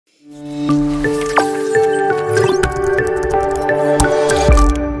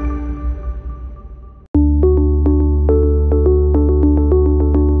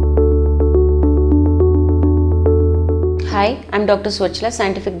Dr. Suvarchala,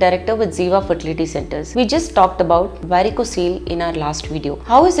 Scientific Director with Ziva Fertility Centers. We just talked about varicocele in our last video.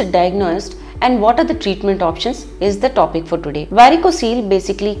 How is it diagnosed and what are the treatment options is the topic for today. Varicocele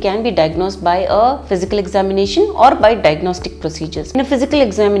basically can be diagnosed by a physical examination or by diagnostic procedures. In a physical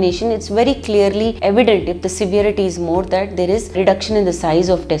examination, it's very clearly evident if the severity is more that there is reduction in the size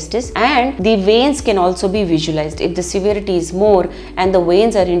of testis, and the veins can also be visualized. If the severity is more and the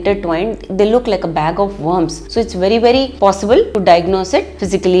veins are intertwined, they look like a bag of worms. So it's very possible to diagnose it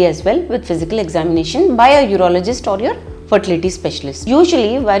physically as well with physical examination by a urologist or your fertility specialist.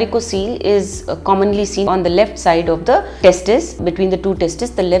 Usually varicocele is commonly seen on the left side of the testis, between the two testes.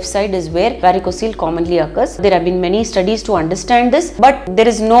 The left side is where varicocele commonly occurs. There have been many studies to understand this, but there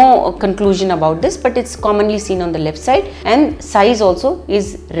is no conclusion about this, but it's commonly seen on the left side, and size also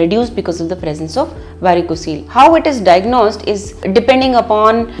is reduced because of the presence of varicocele. How it is diagnosed is depending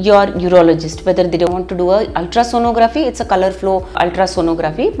upon your urologist, whether they want to do a ultrasonography. It's a color flow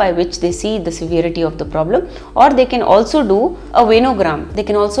ultrasonography by which they see the severity of the problem, or they can also do a venogram. They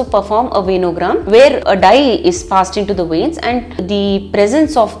can also perform a venogram where a dye is passed into the veins and the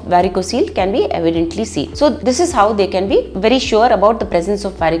presence of varicocele can be evidently seen. So this is how they can be very sure about the presence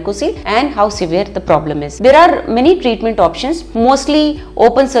of varicocele and how severe the problem is. There are many treatment options. Mostly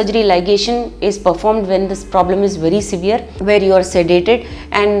open surgery ligation is performed when this problem is very severe, where you are sedated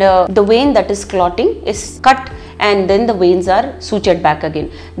and the vein that is clotting is cut and then the veins are sutured back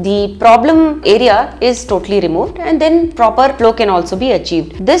again. The problem area is totally removed and then proper flow can also be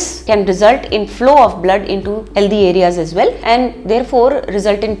achieved. This can result in flow of blood into healthy areas as well, and therefore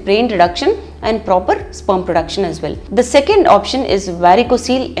result in pain reduction and proper sperm production as well. The second option is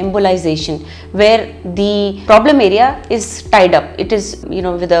varicocele embolization, where the problem area is tied up. It is,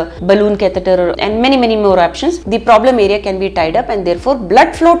 with a balloon catheter and many more options. The problem area can be tied up and therefore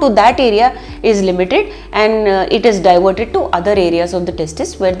blood flow to that area is limited and it is diverted to other areas of the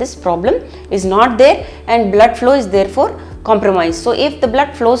testis where this problem is not there and blood flow is therefore compromised. So if the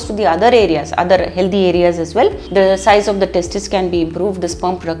blood flows to the other areas, other healthy areas as well, the size of the testis can be improved, the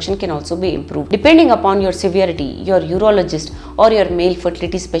sperm production can also be improved. Depending upon your severity, your urologist or your male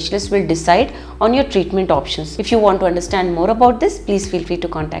fertility specialist will decide on your treatment options. If you want to understand more about this, please feel free to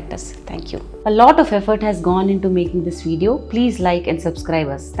contact us. Thank you. A lot of effort has gone into making this video. Please like and subscribe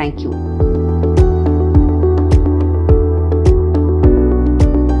us. Thank you.